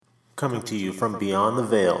Coming to you from beyond the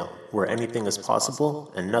veil, where anything is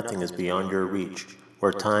possible and nothing is beyond your reach,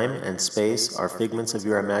 where time and space are figments of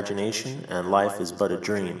your imagination and life is but a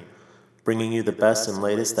dream. Bringing you the best and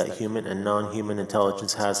latest that human and non-human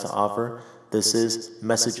intelligence has to offer, this is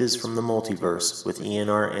Messages from the Multiverse with Ian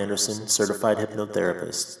R. Anderson, certified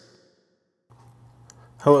hypnotherapist.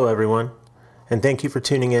 Hello everyone, and thank you for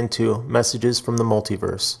tuning in to Messages from the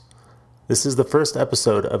Multiverse. This is the first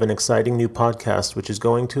episode of an exciting new podcast which is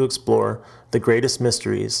going to explore the greatest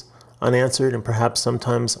mysteries, unanswered and perhaps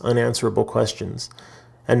sometimes unanswerable questions,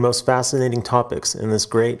 and most fascinating topics in this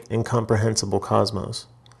great, incomprehensible cosmos.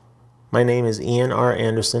 My name is Ian R.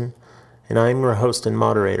 Anderson, and I am your host and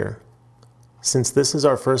moderator. Since this is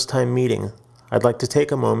our first time meeting, I'd like to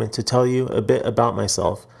take a moment to tell you a bit about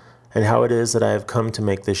myself and how it is that I have come to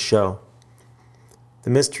make this show. The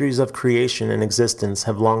mysteries of creation and existence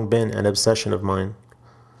have long been an obsession of mine.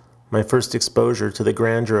 My first exposure to the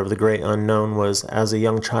grandeur of the great unknown was as a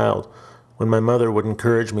young child, when my mother would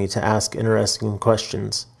encourage me to ask interesting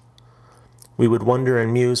questions. We would wonder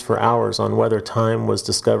and muse for hours on whether time was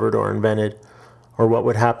discovered or invented, or what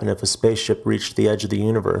would happen if a spaceship reached the edge of the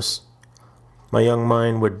universe. My young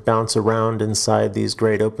mind would bounce around inside these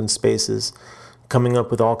great open spaces, coming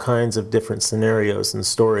up with all kinds of different scenarios and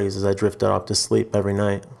stories as I drifted off to sleep every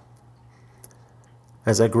night.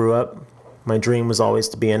 As I grew up, my dream was always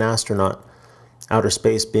to be an astronaut, outer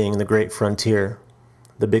space being the great frontier.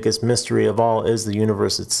 The biggest mystery of all is the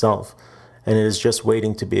universe itself, and it is just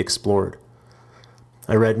waiting to be explored.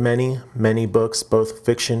 I read many, many books, both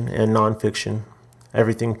fiction and nonfiction,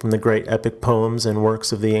 everything from the great epic poems and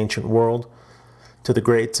works of the ancient world to the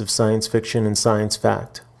greats of science fiction and science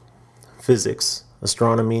fact. Physics,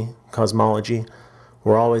 astronomy, cosmology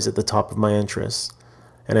were always at the top of my interests,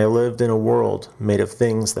 and I lived in a world made of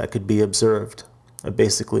things that could be observed, a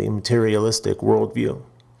basically materialistic worldview.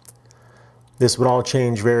 This would all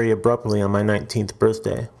change very abruptly on my 19th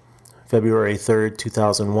birthday, February 3rd,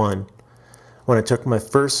 2001, when I took my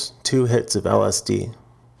first 2 hits of LSD.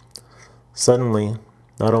 Suddenly,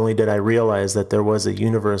 not only did I realize that there was a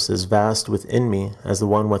universe as vast within me as the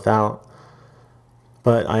one without,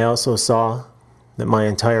 but I also saw that my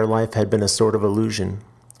entire life had been a sort of illusion,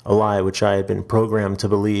 a lie which I had been programmed to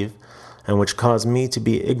believe, and which caused me to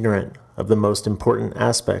be ignorant of the most important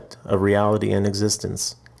aspect of reality and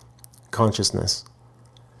existence, consciousness.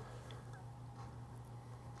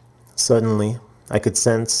 Suddenly, I could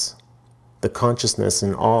sense the consciousness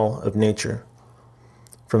in all of nature,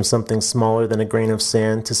 from something smaller than a grain of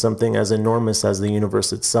sand to something as enormous as the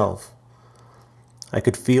universe itself. I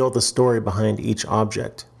could feel the story behind each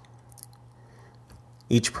object.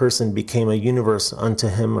 Each person became a universe unto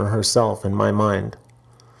him or herself in my mind.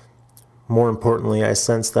 More importantly, I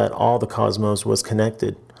sensed that all the cosmos was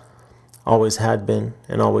connected, always had been,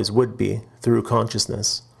 and always would be, through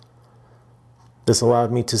consciousness. This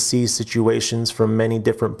allowed me to see situations from many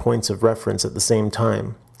different points of reference at the same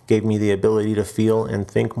time, gave me the ability to feel and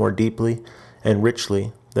think more deeply and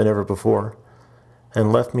richly than ever before,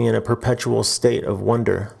 and left me in a perpetual state of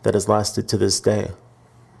wonder that has lasted to this day.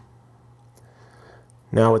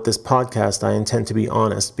 Now with this podcast, I intend to be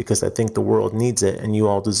honest because I think the world needs it and you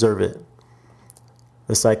all deserve it.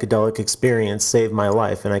 The psychedelic experience saved my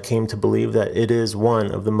life, and I came to believe that it is one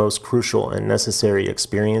of the most crucial and necessary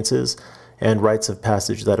experiences and rites of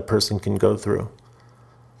passage that a person can go through.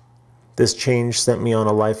 This change sent me on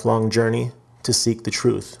a lifelong journey to seek the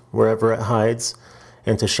truth wherever it hides,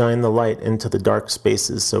 and to shine the light into the dark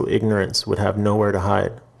spaces so ignorance would have nowhere to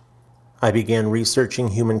hide. I began researching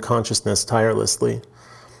human consciousness tirelessly.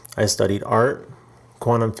 I studied art,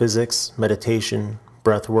 quantum physics, meditation,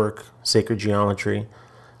 breath work, sacred geometry,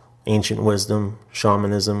 ancient wisdom,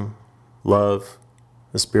 shamanism, love,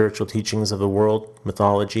 the spiritual teachings of the world,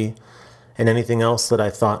 mythology, and anything else that I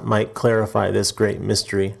thought might clarify this great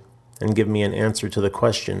mystery and give me an answer to the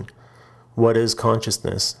question, what is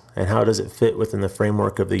consciousness, and how does it fit within the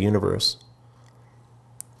framework of the universe?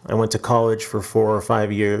 I went to college for 4 or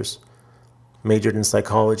 5 years, majored in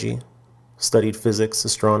psychology, studied physics,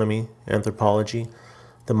 astronomy, anthropology,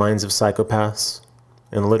 the minds of psychopaths,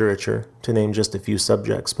 and literature, to name just a few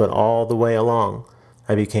subjects, but all the way along,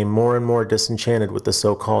 I became more and more disenchanted with the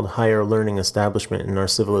so-called higher learning establishment in our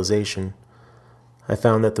civilization. I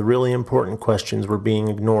found that the really important questions were being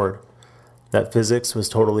ignored, that physics was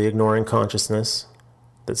totally ignoring consciousness,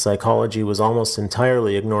 that psychology was almost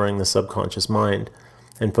entirely ignoring the subconscious mind,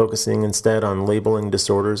 and focusing instead on labeling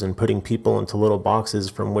disorders and putting people into little boxes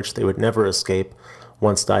from which they would never escape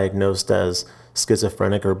once diagnosed as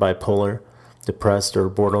schizophrenic or bipolar, depressed or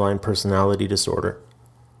borderline personality disorder.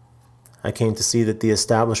 I came to see that the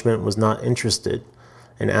establishment was not interested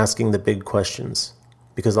and asking the big questions,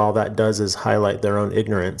 because all that does is highlight their own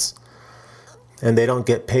ignorance, and they don't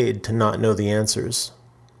get paid to not know the answers.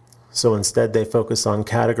 So instead they focus on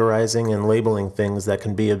categorizing and labeling things that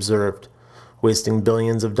can be observed, wasting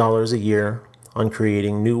billions of dollars a year on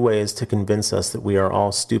creating new ways to convince us that we are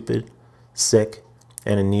all stupid, sick,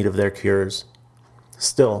 and in need of their cures.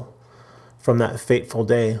 Still, from that fateful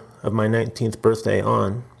day of my 19th birthday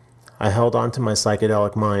on, I held on to my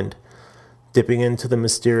psychedelic mind, dipping into the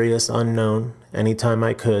mysterious unknown anytime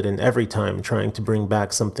I could and every time trying to bring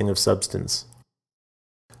back something of substance.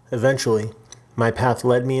 Eventually, my path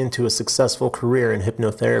led me into a successful career in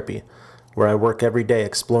hypnotherapy, where I work every day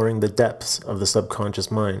exploring the depths of the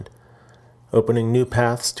subconscious mind, opening new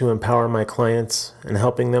paths to empower my clients and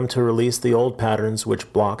helping them to release the old patterns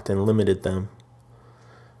which blocked and limited them.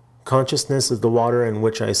 Consciousness is the water in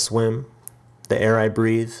which I swim, the air I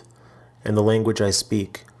breathe, and the language I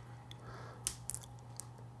speak.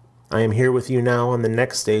 I am here with you now on the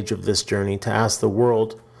next stage of this journey to ask the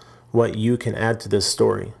world what you can add to this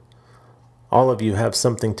story. All of you have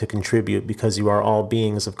something to contribute because you are all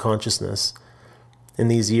beings of consciousness. In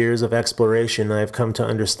these years of exploration, I have come to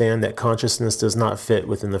understand that consciousness does not fit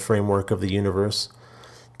within the framework of the universe,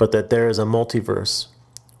 but that there is a multiverse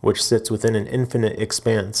which sits within an infinite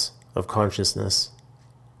expanse of consciousness.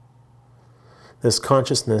 This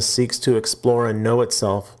consciousness seeks to explore and know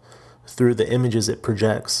itself through the images it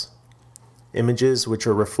projects, images which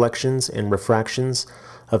are reflections and refractions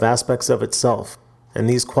of aspects of itself, and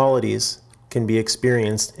these qualities can be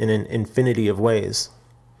experienced in an infinity of ways.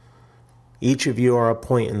 Each of you are a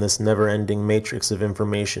point in this never-ending matrix of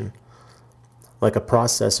information, like a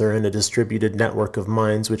processor in a distributed network of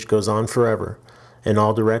minds which goes on forever, in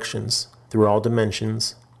all directions, through all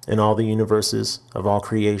dimensions, in all the universes of all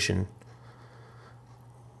creation.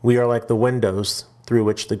 We are like the windows through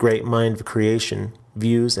which the great mind of creation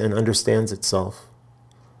views and understands itself.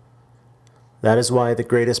 That is why the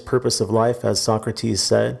greatest purpose of life, as Socrates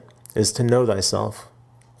said, is to know thyself.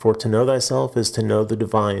 For to know thyself is to know the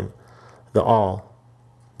divine, the all,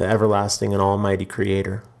 the everlasting and almighty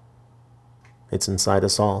Creator. It's inside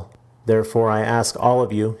us all. Therefore, I ask all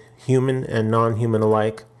of you, human and non-human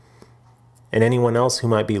alike, and anyone else who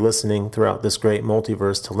might be listening throughout this great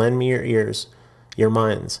multiverse, to lend me your ears, your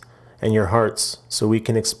minds, and your hearts so we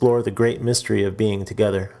can explore the great mystery of being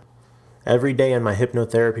together. Every day in my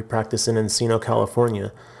hypnotherapy practice in Encino,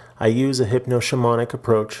 California, I use a hypno-shamanic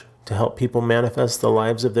approach to help people manifest the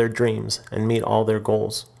lives of their dreams and meet all their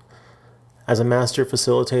goals. As a master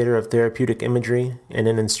facilitator of therapeutic imagery and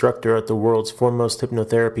an instructor at the world's foremost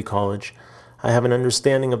hypnotherapy college, I have an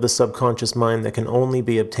understanding of the subconscious mind that can only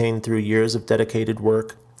be obtained through years of dedicated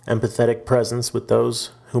work, empathetic presence with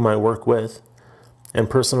those whom I work with, and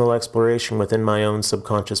personal exploration within my own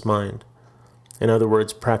subconscious mind. In other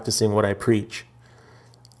words, practicing what I preach.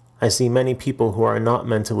 I see many people who are not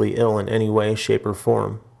mentally ill in any way, shape, or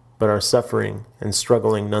form, but are suffering and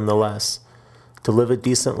struggling nonetheless, to live a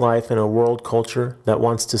decent life in a world culture that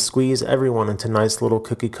wants to squeeze everyone into nice little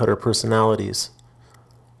cookie-cutter personalities.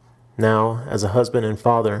 Now, as a husband and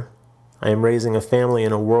father, I am raising a family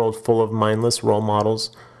in a world full of mindless role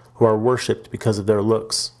models who are worshipped because of their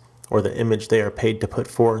looks or the image they are paid to put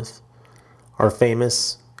forth, are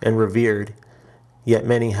famous and revered, yet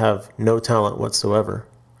many have no talent whatsoever,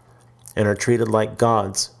 and are treated like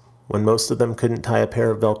gods when most of them couldn't tie a pair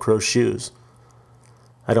of Velcro shoes.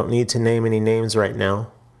 I don't need to name any names right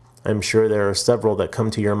now. I'm sure there are several that come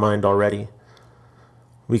to your mind already.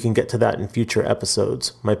 We can get to that in future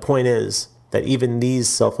episodes. My point is that even these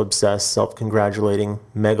self-obsessed, self-congratulating,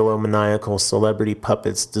 megalomaniacal celebrity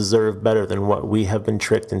puppets deserve better than what we have been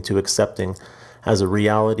tricked into accepting as a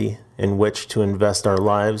reality in which to invest our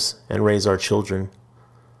lives and raise our children.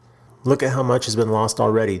 Look at how much has been lost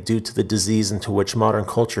already due to the disease into which modern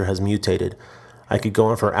culture has mutated. I could go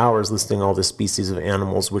on for hours listing all the species of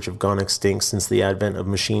animals which have gone extinct since the advent of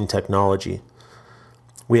machine technology.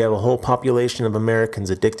 We have a whole population of Americans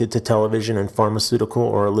addicted to television and pharmaceutical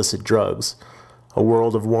or illicit drugs, a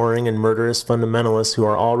world of warring and murderous fundamentalists who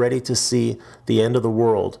are all ready to see the end of the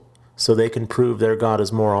world so they can prove their God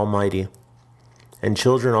is more almighty, and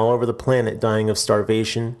children all over the planet dying of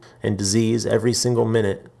starvation and disease every single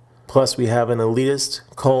minute. Plus, we have an elitist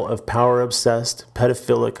cult of power-obsessed,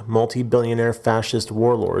 pedophilic, multi-billionaire fascist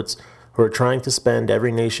warlords who are trying to spend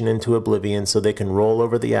every nation into oblivion so they can roll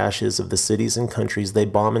over the ashes of the cities and countries they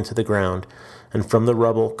bomb into the ground, and from the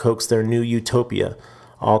rubble coax their new utopia,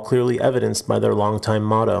 all clearly evidenced by their longtime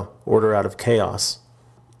motto, order out of chaos.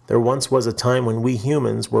 There once was a time when we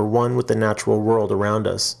humans were one with the natural world around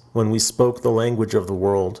us, when we spoke the language of the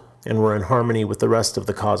world, and were in harmony with the rest of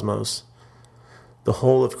the cosmos. The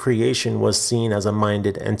whole of creation was seen as a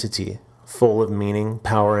minded entity, full of meaning,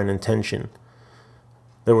 power, and intention.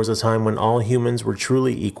 There was a time when all humans were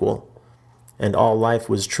truly equal, and all life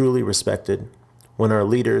was truly respected, when our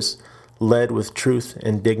leaders led with truth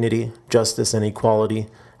and dignity, justice and equality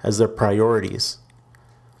as their priorities.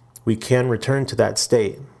 We can return to that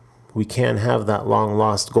state. We can have that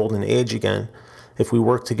long-lost golden age again if we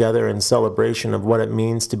work together in celebration of what it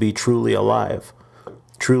means to be truly alive,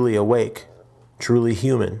 truly awake, truly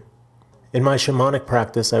human. In my shamanic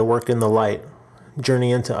practice, I work in the light,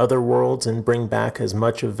 journey into other worlds, and bring back as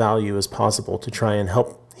much of value as possible to try and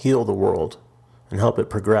help heal the world and help it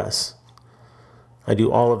progress. I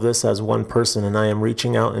do all of this as one person, and I am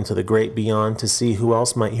reaching out into the great beyond to see who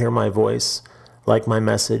else might hear my voice, like my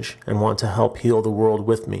message, and want to help heal the world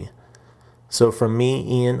with me. So from me,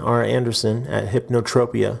 Ian R. Anderson at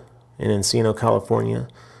Hypnotropia in Encino, California,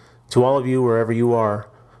 to all of you wherever you are,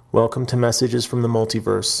 welcome to Messages from the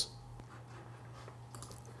Multiverse.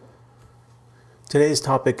 Today's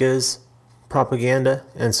topic is propaganda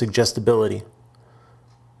and suggestibility.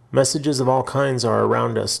 Messages of all kinds are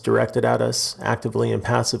around us, directed at us, actively and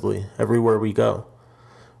passively, everywhere we go.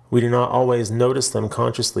 We do not always notice them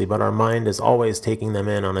consciously, but our mind is always taking them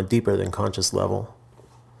in on a deeper than conscious level.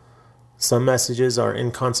 Some messages are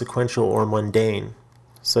inconsequential or mundane,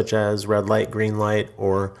 such as red light, green light,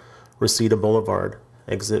 or Reseda Boulevard,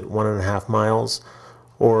 exit 1.5 miles,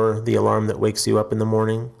 or the alarm that wakes you up in the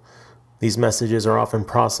morning. These messages are often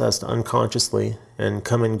processed unconsciously and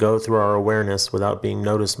come and go through our awareness without being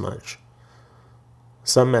noticed much.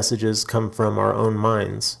 Some messages come from our own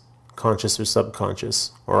minds, conscious or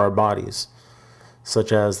subconscious, or our bodies,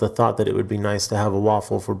 such as the thought that it would be nice to have a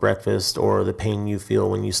waffle for breakfast or the pain you feel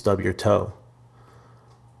when you stub your toe.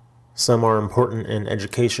 Some are important and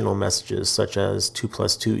educational messages, such as 2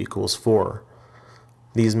 + 2 = 4.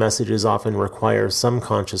 These messages often require some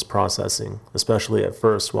conscious processing, especially at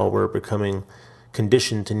first while we're becoming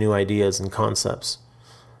conditioned to new ideas and concepts.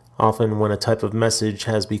 Often when a type of message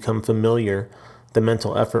has become familiar, the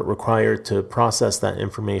mental effort required to process that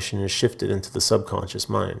information is shifted into the subconscious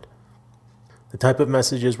mind. The type of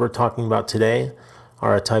messages we're talking about today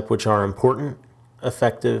are a type which are important,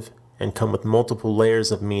 effective, and come with multiple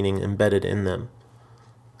layers of meaning embedded in them.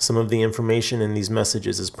 Some of the information in these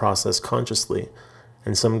messages is processed consciously,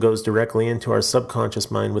 and some goes directly into our subconscious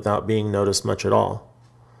mind without being noticed much at all.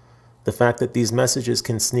 The fact that these messages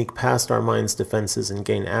can sneak past our mind's defenses and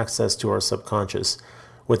gain access to our subconscious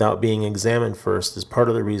without being examined first is part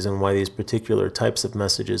of the reason why these particular types of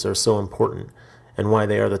messages are so important and why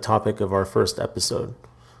they are the topic of our first episode.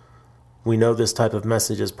 We know this type of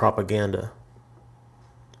message is propaganda.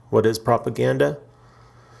 What is propaganda?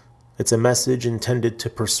 It's a message intended to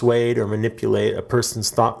persuade or manipulate a person's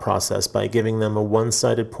thought process by giving them a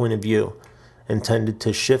one-sided point of view, intended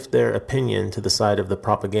to shift their opinion to the side of the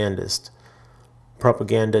propagandist.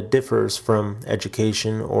 Propaganda differs from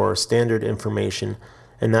education or standard information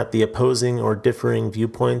in that the opposing or differing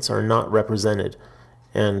viewpoints are not represented,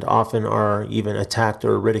 and often are even attacked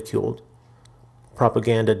or ridiculed.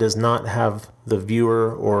 Propaganda does not have the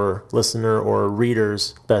viewer or listener or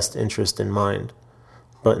reader's best interest in mind,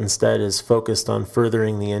 but instead is focused on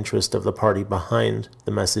furthering the interest of the party behind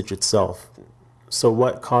the message itself. So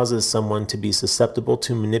what causes someone to be susceptible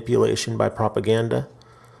to manipulation by propaganda?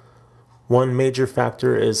 One major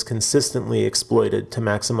factor is consistently exploited to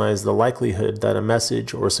maximize the likelihood that a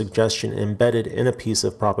message or suggestion embedded in a piece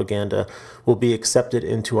of propaganda will be accepted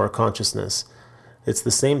into our consciousness. It's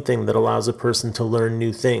the same thing that allows a person to learn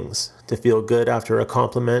new things, to feel good after a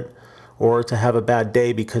compliment, or to have a bad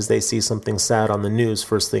day because they see something sad on the news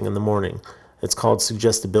first thing in the morning. It's called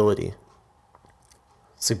suggestibility.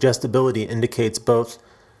 Suggestibility indicates both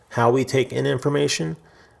how we take in information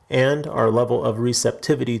and our level of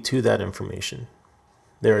receptivity to that information.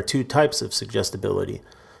 There are 2 types of suggestibility: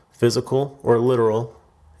 physical or literal,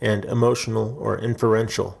 and emotional or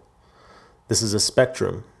inferential. This is a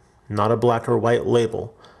spectrum, not a black or white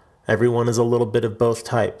label. Everyone is a little bit of both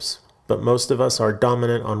types, but most of us are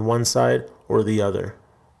dominant on one side or the other.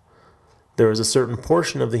 There is a certain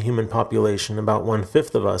portion of the human population, about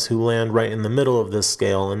 1/5 of us, who land right in the middle of this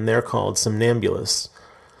scale, and they're called somnambulists.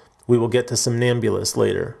 We will get to somnambulists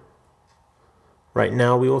later. Right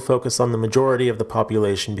now, we will focus on the majority of the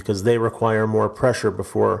population because they require more pressure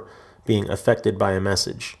before being affected by a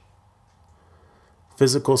message.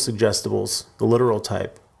 Physical suggestibles, the literal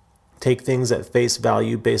type, take things at face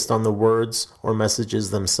value based on the words or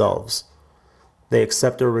messages themselves. They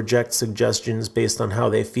accept or reject suggestions based on how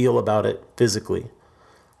they feel about it physically.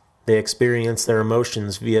 They experience their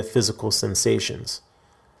emotions via physical sensations.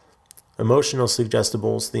 Emotional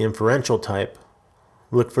suggestibles, the inferential type,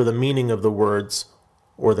 look for the meaning of the words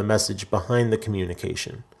or the message behind the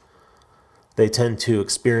communication. They tend to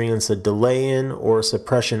experience a delay in or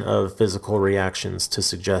suppression of physical reactions to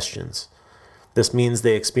suggestions. This means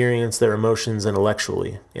they experience their emotions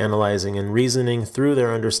intellectually, analyzing and reasoning through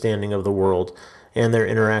their understanding of the world and their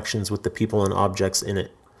interactions with the people and objects in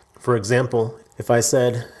it. For example, if I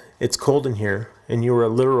said, "It's cold in here," and you were a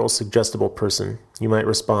literal suggestible person, you might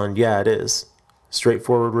respond, "Yeah, it is."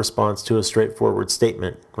 Straightforward response to a straightforward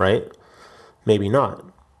statement, right? Maybe not.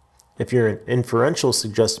 If you're an inferential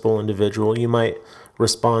suggestible individual, you might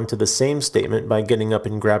respond to the same statement by getting up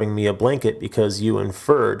and grabbing me a blanket because you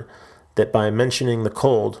inferred that by mentioning the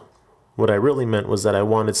cold, what I really meant was that I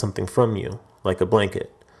wanted something from you, like a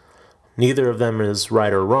blanket. Neither of them is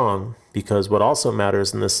right or wrong, because what also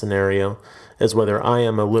matters in this scenario is whether I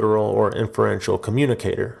am a literal or inferential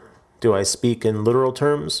communicator. Do I speak in literal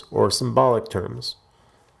terms or symbolic terms?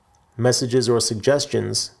 Messages or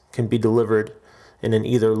suggestions can be delivered in an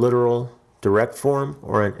either literal, direct form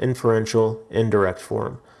or an inferential, indirect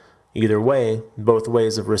form. Either way, both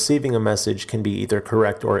ways of receiving a message can be either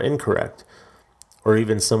correct or incorrect, or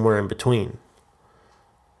even somewhere in between.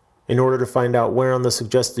 In order to find out where on the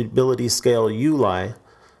suggestibility scale you lie,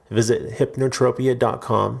 visit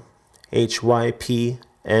hypnotropia.com,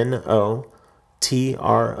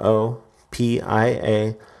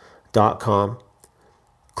 hypnotropia.com.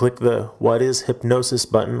 Click the "What is Hypnosis"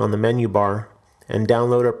 button on the menu bar and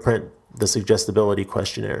download or print the suggestibility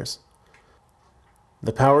questionnaires.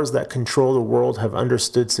 The powers that control the world have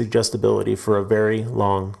understood suggestibility for a very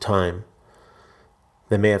long time.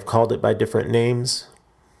 They may have called it by different names,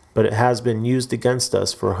 but it has been used against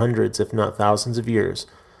us for hundreds, if not thousands of years,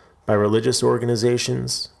 by religious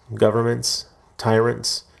organizations, governments,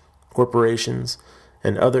 tyrants, corporations,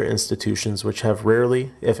 and other institutions which have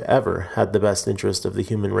rarely, if ever, had the best interest of the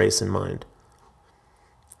human race in mind.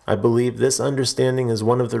 I believe this understanding is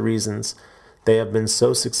one of the reasons they have been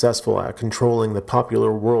so successful at controlling the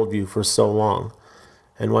popular worldview for so long,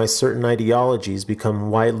 and why certain ideologies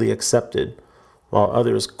become widely accepted, while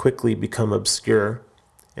others quickly become obscure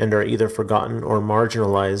and are either forgotten or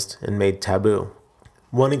marginalized and made taboo.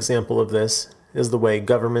 One example of this is the way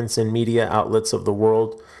governments and media outlets of the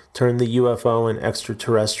world turn the UFO and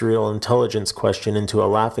extraterrestrial intelligence question into a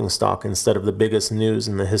laughingstock instead of the biggest news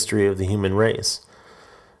in the history of the human race.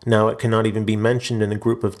 Now it cannot even be mentioned in a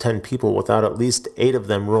group of 10 people without at least 8 of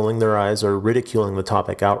them rolling their eyes or ridiculing the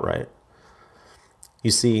topic outright. You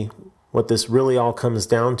see, what this really all comes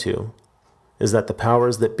down to is that the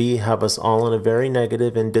powers that be have us all in a very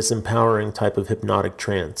negative and disempowering type of hypnotic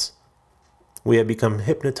trance. We have become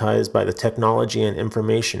hypnotized by the technology and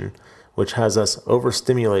information which has us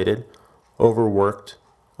overstimulated, overworked,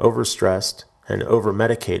 overstressed, and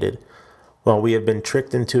overmedicated, while we have been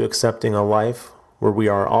tricked into accepting a life where we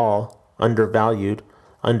are all undervalued,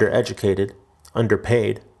 undereducated,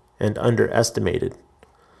 underpaid, and underestimated.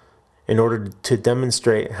 In order to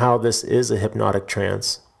demonstrate how this is a hypnotic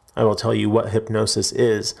trance, I will tell you what hypnosis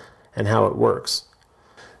is and how it works.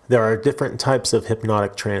 There are different types of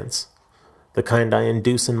hypnotic trance. The kind I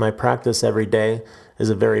induce in my practice every day is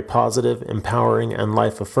a very positive, empowering, and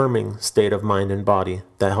life-affirming state of mind and body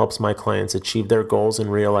that helps my clients achieve their goals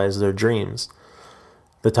and realize their dreams.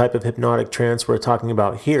 The type of hypnotic trance we're talking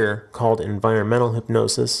about here, called environmental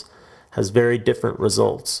hypnosis, has very different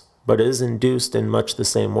results, but is induced in much the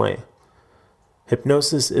same way.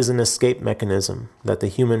 Hypnosis is an escape mechanism that the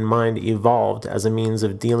human mind evolved as a means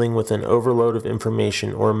of dealing with an overload of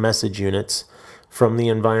information or message units from the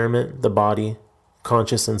environment, the body,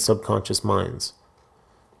 conscious and subconscious minds.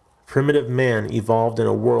 Primitive man evolved in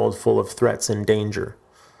a world full of threats and danger.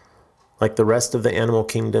 Like the rest of the animal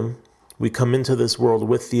kingdom, we come into this world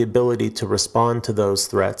with the ability to respond to those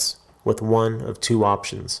threats with one of two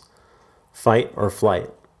options: fight or flight.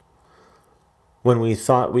 When we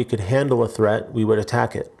thought we could handle a threat, we would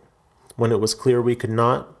attack it. When it was clear we could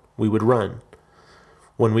not, we would run.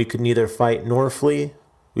 When we could neither fight nor flee,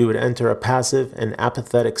 we would enter a passive and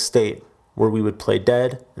apathetic state where we would play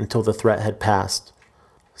dead until the threat had passed.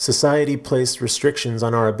 Society placed restrictions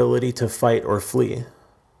on our ability to fight or flee.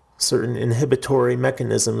 Certain inhibitory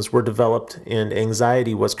mechanisms were developed and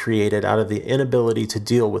anxiety was created out of the inability to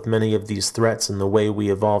deal with many of these threats in the way we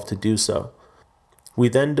evolved to do so. We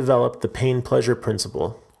then developed the pain-pleasure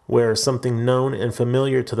principle, where something known and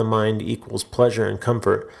familiar to the mind equals pleasure and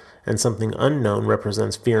comfort, and something unknown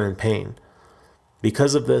represents fear and pain.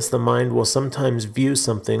 Because of this, the mind will sometimes view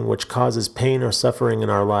something which causes pain or suffering in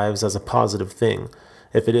our lives as a positive thing,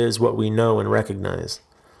 if it is what we know and recognize.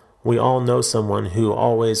 We all know someone who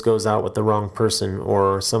always goes out with the wrong person,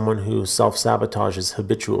 or someone who self-sabotages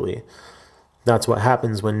habitually. That's what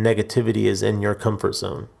happens when negativity is in your comfort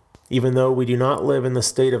zone. Even though we do not live in the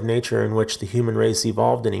state of nature in which the human race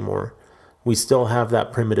evolved anymore, we still have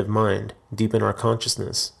that primitive mind deep in our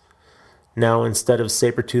consciousness. Now, instead of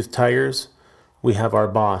saber-toothed tigers, we have our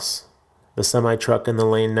boss, the semi-truck in the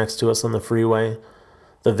lane next to us on the freeway,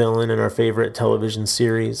 the villain in our favorite television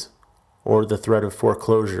series, or the threat of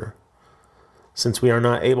foreclosure. Since we are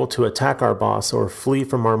not able to attack our boss or flee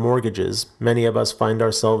from our mortgages, many of us find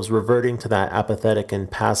ourselves reverting to that apathetic and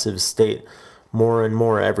passive state more and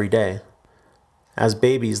more every day. As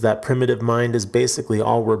babies, that primitive mind is basically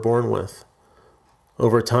all we're born with.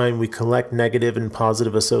 Over time, we collect negative and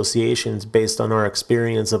positive associations based on our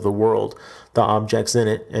experience of the world, the objects in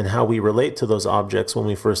it, and how we relate to those objects when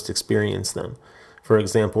we first experience them. For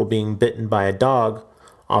example, being bitten by a dog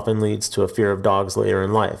often leads to a fear of dogs later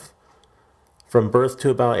in life. From birth to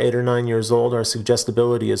about 8 or 9 years old, our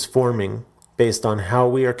suggestibility is forming based on how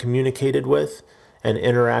we are communicated with and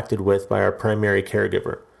interacted with by our primary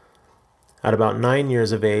caregiver. At about 9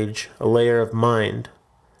 years of age, a layer of mind,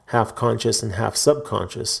 half conscious and half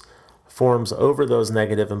subconscious, forms over those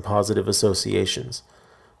negative and positive associations.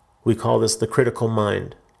 We call this the critical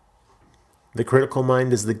mind. The critical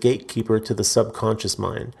mind is the gatekeeper to the subconscious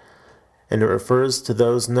mind, and it refers to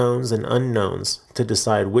those knowns and unknowns to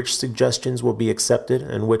decide which suggestions will be accepted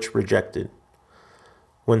and which rejected.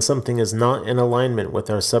 When something is not in alignment with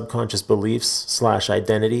our subconscious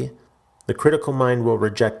beliefs/identity, the critical mind will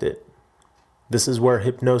reject it. This is where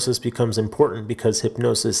hypnosis becomes important, because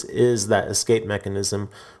hypnosis is that escape mechanism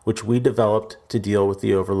which we developed to deal with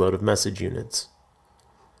the overload of message units.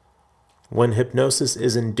 When hypnosis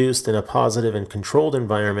is induced in a positive and controlled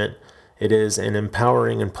environment, it is an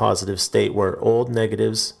empowering and positive state where old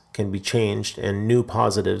negatives can be changed and new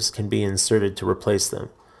positives can be inserted to replace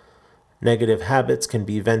them. Negative habits can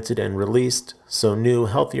be vented and released, so new,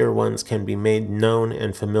 healthier ones can be made known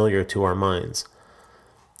and familiar to our minds.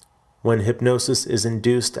 When hypnosis is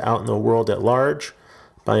induced out in the world at large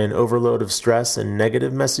by an overload of stress and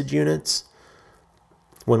negative message units,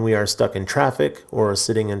 when we are stuck in traffic or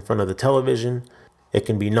sitting in front of the television, it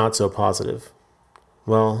can be not so positive.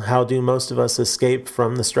 Well, how do most of us escape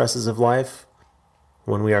from the stresses of life?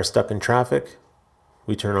 When we are stuck in traffic,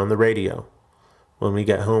 we turn on the radio. When we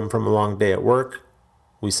get home from a long day at work,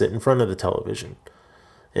 we sit in front of the television.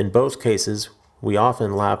 In both cases, we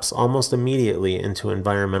often lapse almost immediately into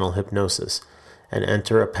environmental hypnosis and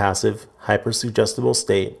enter a passive, hypersuggestible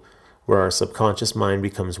state where our subconscious mind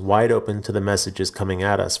becomes wide open to the messages coming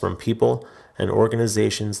at us from people and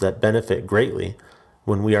organizations that benefit greatly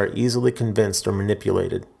when we are easily convinced or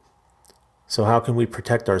manipulated. So how can we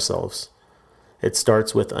protect ourselves? It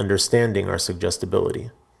starts with understanding our suggestibility.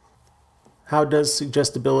 How does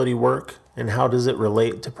suggestibility work, and how does it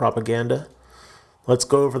relate to propaganda? Let's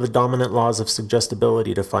go over the dominant laws of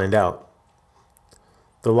suggestibility to find out.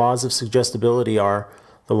 The laws of suggestibility are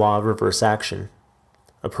the law of reverse action.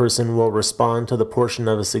 A person will respond to the portion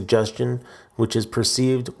of a suggestion which is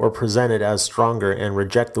perceived or presented as stronger and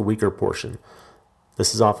reject the weaker portion.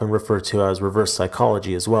 This is often referred to as reverse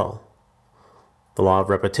psychology as well. The law of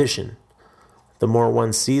repetition. The more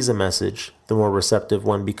one sees a message, the more receptive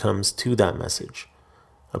one becomes to that message.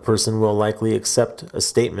 A person will likely accept a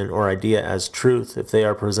statement or idea as truth if they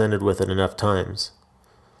are presented with it enough times.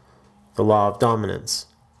 The law of dominance.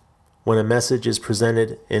 When a message is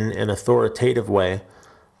presented in an authoritative way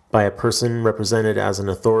by a person represented as an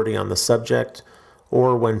authority on the subject,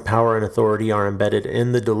 or when power and authority are embedded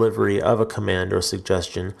in the delivery of a command or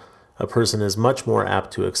suggestion, a person is much more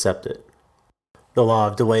apt to accept it. The law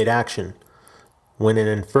of delayed action. When an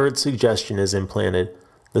inferred suggestion is implanted,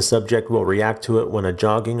 the subject will react to it when a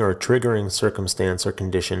jogging or triggering circumstance or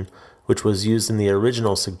condition, which was used in the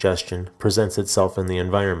original suggestion, presents itself in the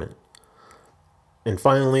environment. And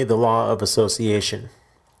finally, the law of association.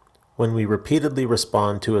 When we repeatedly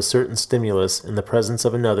respond to a certain stimulus in the presence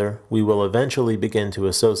of another, we will eventually begin to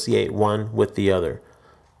associate one with the other.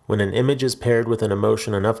 When an image is paired with an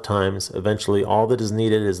emotion enough times, eventually all that is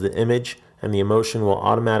needed is the image, and the emotion will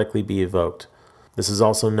automatically be evoked. This is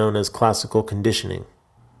also known as classical conditioning.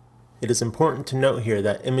 It is important to note here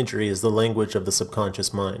that imagery is the language of the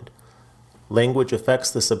subconscious mind. Language affects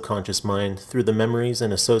the subconscious mind through the memories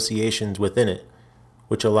and associations within it,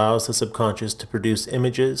 which allows the subconscious to produce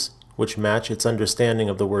images which match its understanding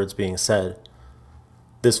of the words being said.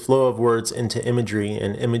 This flow of words into imagery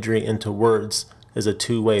and imagery into words is a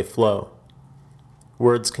two-way flow.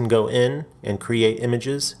 Words can go in and create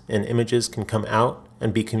images, and images can come out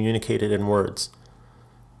and be communicated in words.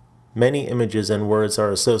 Many images and words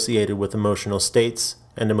are associated with emotional states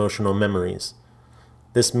and emotional memories.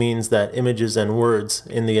 This means that images and words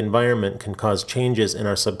in the environment can cause changes in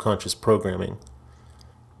our subconscious programming.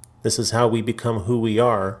 This is how we become who we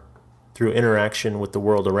are through interaction with the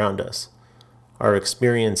world around us. Our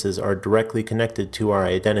experiences are directly connected to our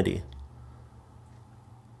identity.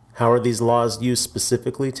 How are these laws used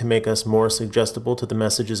specifically to make us more suggestible to the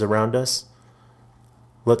messages around us?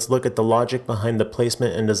 Let's look at the logic behind the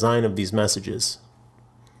placement and design of these messages.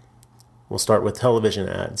 We'll start with television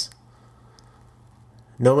ads.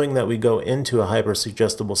 Knowing that we go into a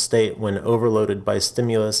hypersuggestible state when overloaded by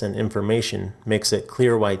stimulus and information makes it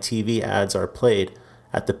clear why TV ads are played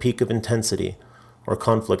at the peak of intensity or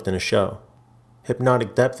conflict in a show.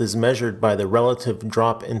 Hypnotic depth is measured by the relative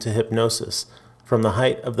drop into hypnosis from the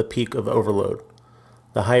height of the peak of overload.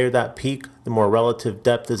 The higher that peak, the more relative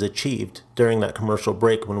depth is achieved during that commercial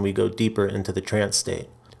break when we go deeper into the trance state.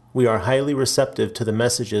 We are highly receptive to the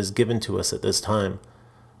messages given to us at this time.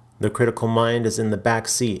 The critical mind is in the back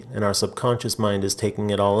seat, and our subconscious mind is taking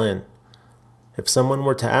it all in. If someone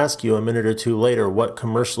were to ask you a minute or two later, what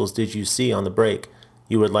commercials did you see on the break,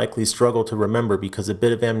 you would likely struggle to remember because a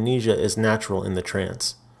bit of amnesia is natural in the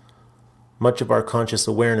trance. Much of our conscious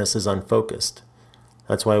awareness is unfocused.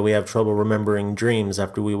 That's why we have trouble remembering dreams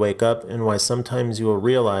after we wake up, and why sometimes you will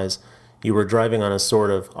realize you were driving on a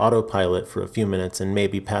sort of autopilot for a few minutes and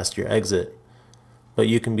maybe past your exit. But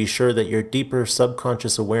you can be sure that your deeper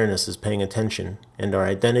subconscious awareness is paying attention, and our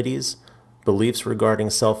identities, beliefs regarding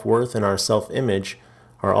self-worth, and our self-image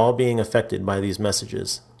are all being affected by these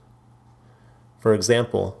messages. For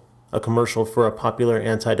example, a commercial for a popular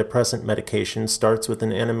antidepressant medication starts with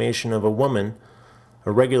an animation of a woman,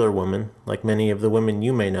 a regular woman, like many of the women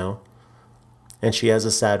you may know, and she has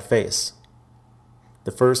a sad face.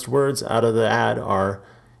 The first words out of the ad are,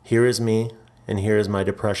 "Here is me, and here is my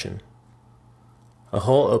depression." A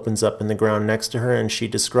hole opens up in the ground next to her, and she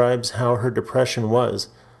describes how her depression was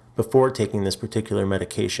before taking this particular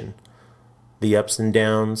medication. The ups and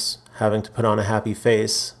downs, having to put on a happy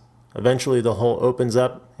face. Eventually the hole opens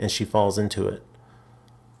up, and she falls into it.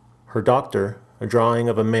 Her doctor, a drawing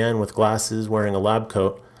of a man with glasses wearing a lab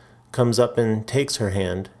coat, comes up and takes her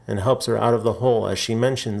hand and helps her out of the hole, as she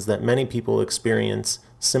mentions that many people experience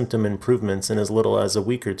symptom improvements in as little as a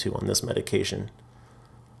week or two on this medication.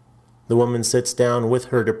 The woman sits down with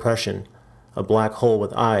her depression, a black hole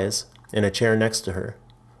with eyes, in a chair next to her.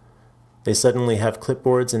 They suddenly have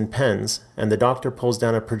clipboards and pens, and the doctor pulls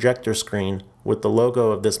down a projector screen with the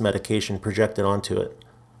logo of this medication projected onto it.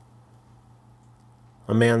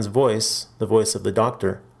 A man's voice, the voice of the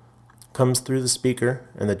doctor, comes through the speaker,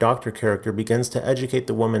 and the doctor character begins to educate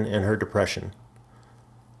the woman and her depression.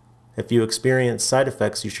 If you experience side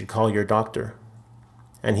effects, you should call your doctor.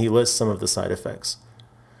 And he lists some of the side effects,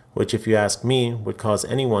 which, if you ask me, would cause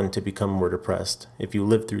anyone to become more depressed, if you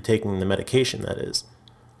live through taking the medication, that is.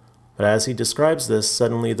 But as he describes this,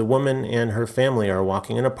 suddenly the woman and her family are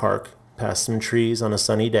walking in a park, past some trees on a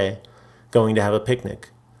sunny day, going to have a picnic.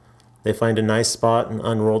 They find a nice spot and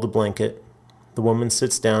unroll the blanket. The woman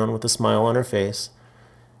sits down with a smile on her face,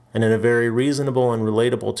 and in a very reasonable and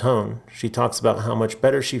relatable tone, she talks about how much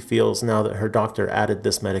better she feels now that her doctor added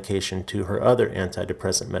this medication to her other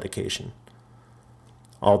antidepressant medication.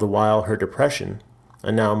 All the while, her depression,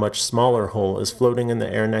 a now much smaller hole, is floating in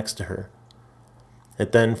the air next to her.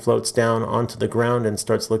 It then floats down onto the ground and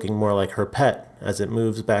starts looking more like her pet as it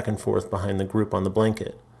moves back and forth behind the group on the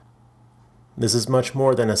blanket. This is much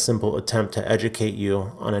more than a simple attempt to educate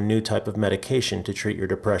you on a new type of medication to treat your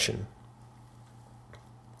depression.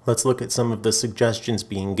 Let's look at some of the suggestions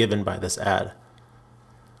being given by this ad.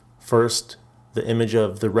 First, the image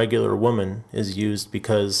of the regular woman is used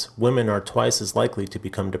because women are twice as likely to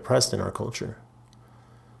become depressed in our culture.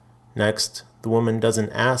 Next, the woman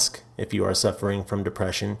doesn't ask if you are suffering from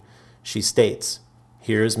depression. She states,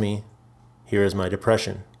 "Here is me, here is my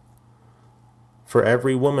depression." For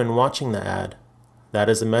every woman watching the ad, that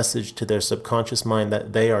is a message to their subconscious mind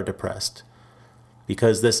that they are depressed,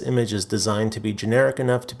 because this image is designed to be generic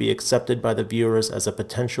enough to be accepted by the viewers as a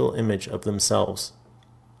potential image of themselves.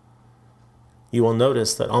 You will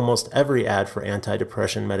notice that almost every ad for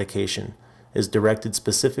antidepressant medication is directed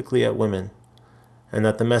specifically at women, and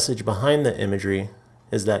that the message behind the imagery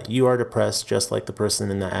is that you are depressed just like the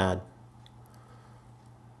person in the ad.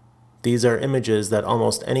 These are images that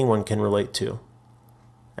almost anyone can relate to.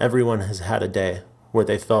 Everyone has had a day where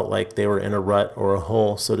they felt like they were in a rut or a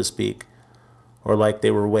hole, so to speak, or like they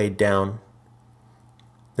were weighed down.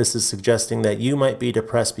 This is suggesting that you might be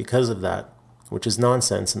depressed because of that, which is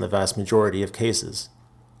nonsense in the vast majority of cases.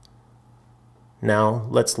 Now,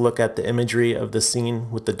 let's look at the imagery of the scene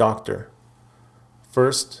with the doctor.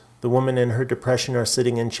 First, The women in her depression are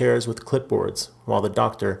sitting in chairs with clipboards while the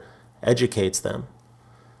doctor educates them.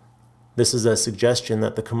 This is a suggestion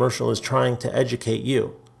that the commercial is trying to educate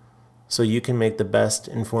you so you can make the best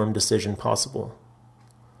informed decision possible.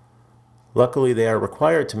 Luckily, they are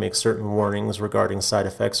required to make certain warnings regarding side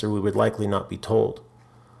effects, or we would likely not be told.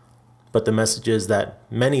 But the message is that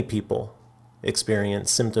many people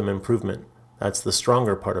experience symptom improvement. That's the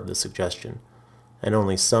stronger part of the suggestion. And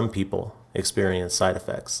only some people experience side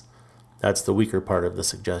effects. That's the weaker part of the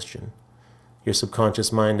suggestion. Your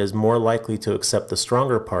subconscious mind is more likely to accept the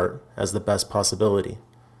stronger part as the best possibility.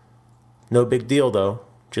 No big deal, though.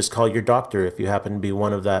 Just call your doctor if you happen to be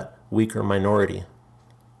one of that weaker minority.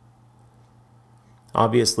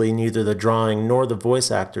 Obviously, neither the drawing nor the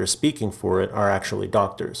voice actor speaking for it are actually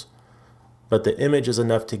doctors. But the image is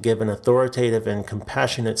enough to give an authoritative and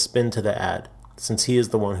compassionate spin to the ad, since he is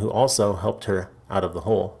the one who also helped her out of the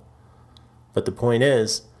hole. But the point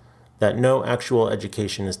is that no actual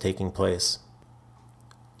education is taking place.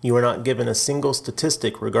 You are not given a single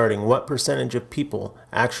statistic regarding what percentage of people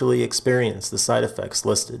actually experience the side effects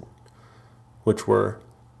listed, which were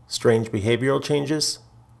strange behavioral changes,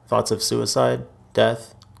 thoughts of suicide,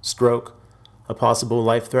 death, stroke, a possible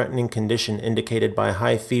life-threatening condition indicated by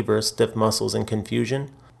high fever, stiff muscles, and confusion,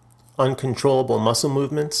 uncontrollable muscle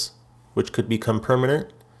movements, which could become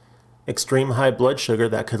permanent, extreme high blood sugar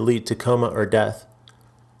that could lead to coma or death,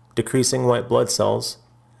 decreasing white blood cells,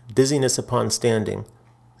 dizziness upon standing,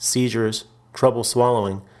 seizures, trouble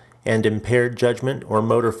swallowing, and impaired judgment or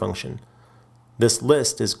motor function. This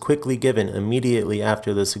list is quickly given immediately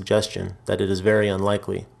after the suggestion that it is very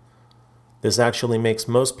unlikely. This actually makes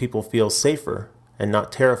most people feel safer and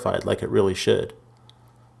not terrified like it really should.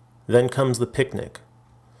 Then comes the picnic.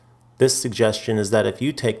 This suggestion is that if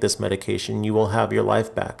you take this medication, you will have your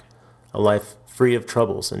life back, a life free of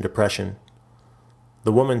troubles and depression.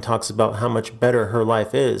 The woman talks about how much better her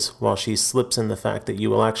life is while she slips in the fact that you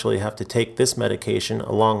will actually have to take this medication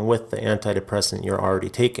along with the antidepressant you're already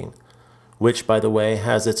taking, which, by the way,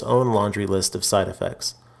 has its own laundry list of side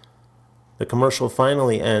effects. The commercial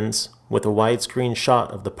finally ends with a widescreen shot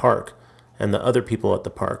of the park and the other people at the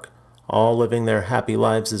park, all living their happy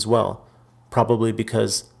lives as well, probably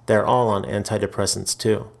because they're all on antidepressants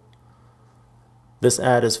too. This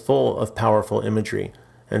ad is full of powerful imagery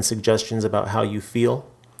and suggestions about how you feel,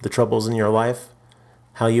 the troubles in your life,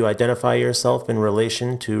 how you identify yourself in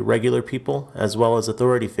relation to regular people as well as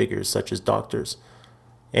authority figures such as doctors,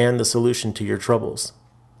 and the solution to your troubles,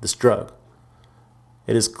 this drug.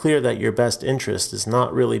 It is clear that your best interest is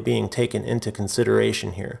not really being taken into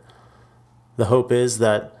consideration here. The hope is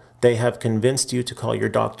that they have convinced you to call your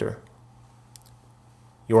doctor.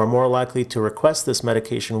 You are more likely to request this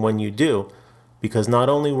medication when you do, because not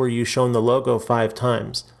only were you shown the logo 5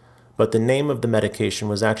 times, but the name of the medication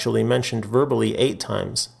was actually mentioned verbally 8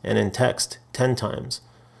 times and in text 10 times,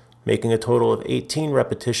 making a total of 18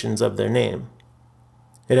 repetitions of their name.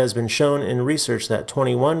 It has been shown in research that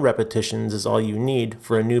 21 repetitions is all you need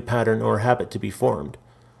for a new pattern or habit to be formed.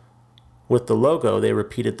 With the logo, they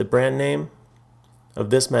repeated the brand name of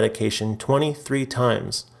this medication 23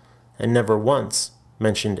 times and never once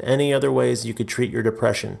mentioned any other ways you could treat your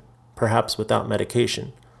depression, perhaps without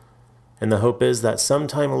medication. And the hope is that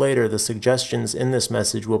sometime later the suggestions in this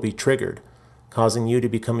message will be triggered, causing you to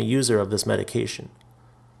become a user of this medication.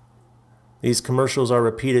 These commercials are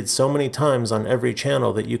repeated so many times on every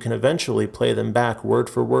channel that you can eventually play them back word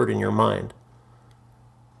for word in your mind.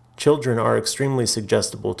 Children are extremely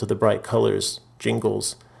suggestible to the bright colors,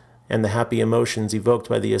 jingles, and the happy emotions evoked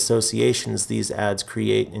by the associations these ads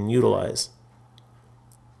create and utilize.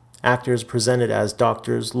 Actors presented as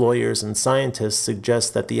doctors, lawyers, and scientists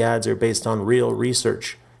suggest that the ads are based on real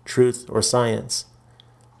research, truth, or science.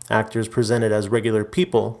 Actors presented as regular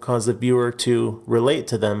people cause the viewer to relate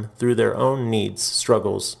to them through their own needs,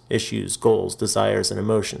 struggles, issues, goals, desires, and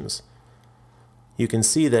emotions. You can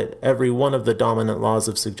see that every one of the dominant laws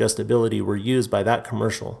of suggestibility were used by that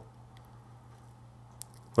commercial.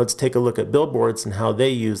 Let's take a look at billboards and how they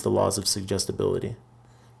use the laws of suggestibility.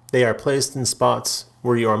 They are placed in spots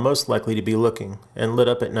where you are most likely to be looking and lit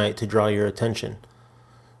up at night to draw your attention.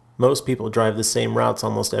 Most people drive the same routes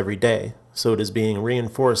almost every day, so it is being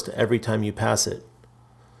reinforced every time you pass it.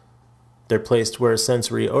 They're placed where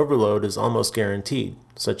sensory overload is almost guaranteed,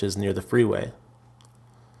 such as near the freeway.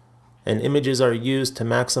 And images are used to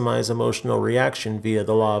maximize emotional reaction via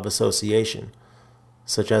the law of association,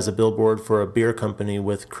 such as a billboard for a beer company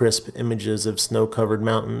with crisp images of snow-covered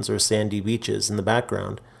mountains or sandy beaches in the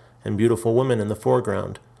background and beautiful women in the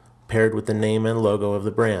foreground, paired with the name and logo of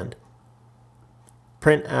the brand.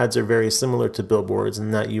 Print ads are very similar to billboards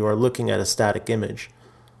in that you are looking at a static image.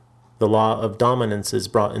 The law of dominance is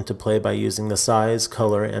brought into play by using the size,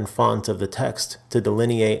 color, and font of the text to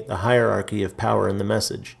delineate the hierarchy of power in the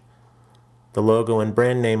message. The logo and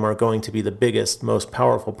brand name are going to be the biggest, most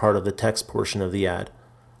powerful part of the text portion of the ad.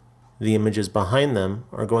 The images behind them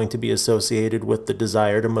are going to be associated with the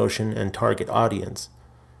desired emotion and target audience.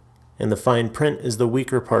 And the fine print is the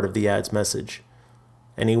weaker part of the ad's message.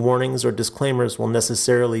 Any warnings or disclaimers will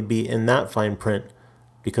necessarily be in that fine print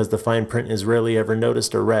because the fine print is rarely ever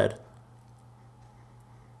noticed or read.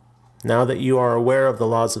 Now that you are aware of the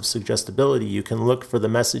laws of suggestibility, you can look for the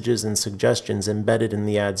messages and suggestions embedded in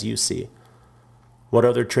the ads you see. What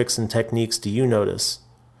other tricks and techniques do you notice?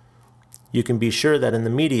 You can be sure that in the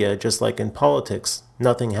media, just like in politics,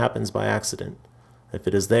 nothing happens by accident. If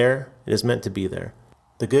it is there, it is meant to be there.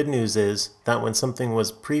 The good news is that when something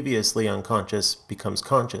was previously unconscious becomes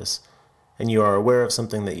conscious, and you are aware of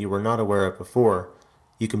something that you were not aware of before,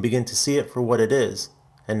 you can begin to see it for what it is,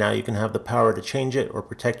 and now you can have the power to change it or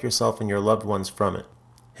protect yourself and your loved ones from it.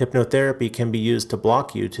 Hypnotherapy can be used to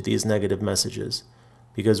block you to these negative messages,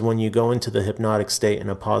 because when you go into the hypnotic state in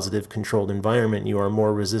a positive, controlled environment, you are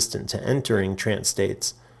more resistant to entering trance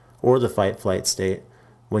states or the fight-flight state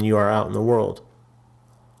when you are out in the world.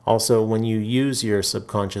 Also, when you use your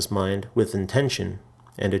subconscious mind with intention,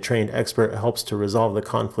 and a trained expert helps to resolve the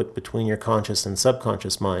conflict between your conscious and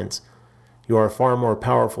subconscious minds, you are far more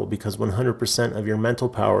powerful because 100% of your mental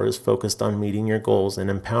power is focused on meeting your goals and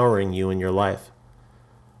empowering you in your life.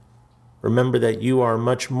 Remember that you are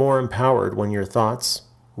much more empowered when your thoughts,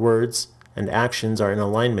 words, and actions are in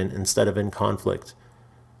alignment instead of in conflict.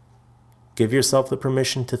 Give yourself the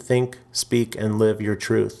permission to think, speak, and live your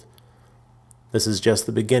truth. This is just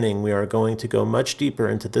the beginning. We are going to go much deeper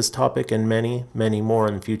into this topic and many, many more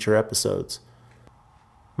in future episodes.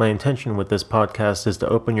 My intention with this podcast is to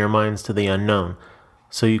open your minds to the unknown,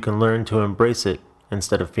 so you can learn to embrace it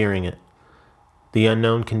instead of fearing it. The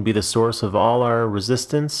unknown can be the source of all our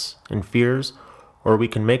resistance and fears, or we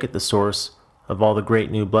can make it the source of all the great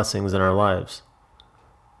new blessings in our lives.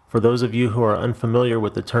 For those of you who are unfamiliar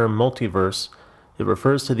with the term multiverse, it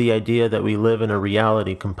refers to the idea that we live in a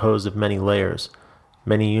reality composed of many layers,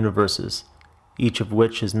 many universes, each of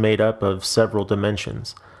which is made up of several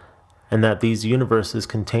dimensions, and that these universes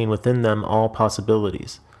contain within them all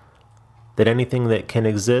possibilities, that anything that can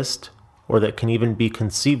exist, or that can even be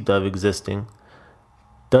conceived of existing,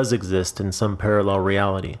 does exist in some parallel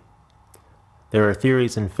reality. There are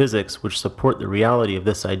theories in physics which support the reality of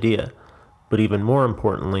this idea, but even more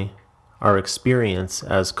importantly, our experience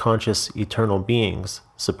as conscious eternal beings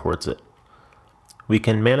supports it. We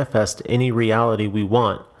can manifest any reality we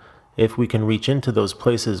want if we can reach into those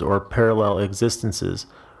places or parallel existences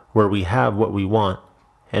where we have what we want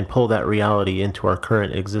and pull that reality into our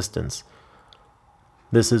current existence.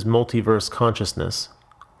 This is multiverse consciousness.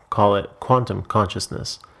 Call it quantum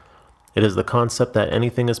consciousness. It is the concept that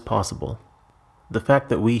anything is possible. The fact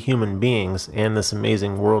that we human beings and this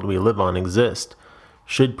amazing world we live on exist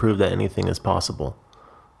should prove that anything is possible.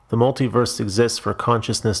 The multiverse exists for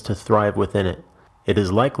consciousness to thrive within it. It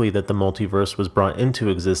is likely that the multiverse was brought into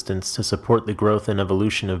existence to support the growth and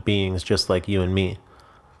evolution of beings just like you and me.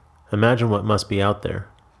 Imagine what must be out there,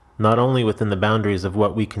 not only within the boundaries of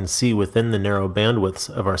what we can see within the narrow bandwidths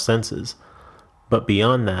of our senses, but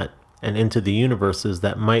beyond that and into the universes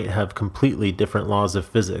that might have completely different laws of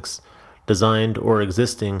physics, designed or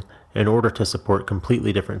existing in order to support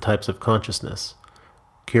completely different types of consciousness.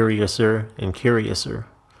 Curiouser and curiouser.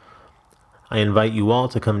 I invite you all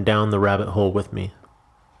to come down the rabbit hole with me.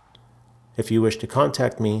 If you wish to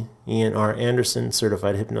contact me, Ian R. Anderson,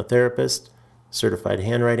 Certified Hypnotherapist, Certified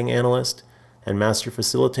Handwriting Analyst, and Master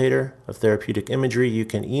Facilitator of Therapeutic Imagery, you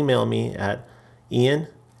can email me at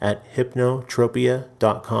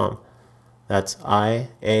ian@hypnotropia.com. That's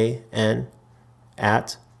IAN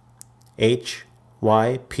at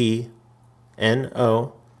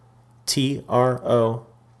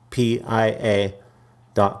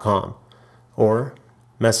HYPNOTROPIA.com, or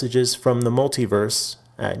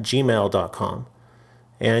messagesfromthemultiverse@gmail.com.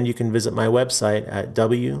 And you can visit my website at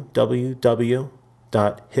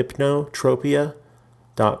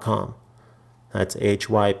www.hypnotropia.com. That's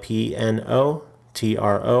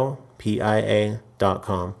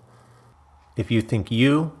HYPNOTROPIA.com. If you think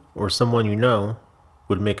you or someone you know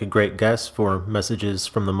would make a great guest for Messages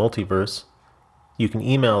from the Multiverse, you can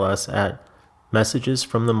email us at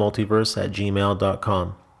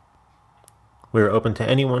messagesfromthemultiverse@gmail.com. We are open to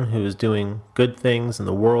anyone who is doing good things in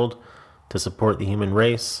the world to support the human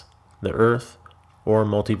race, the earth, or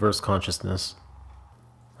multiverse consciousness.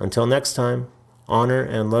 Until next time, honor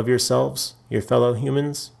and love yourselves, your fellow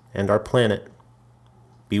humans, and our planet.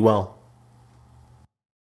 Be well.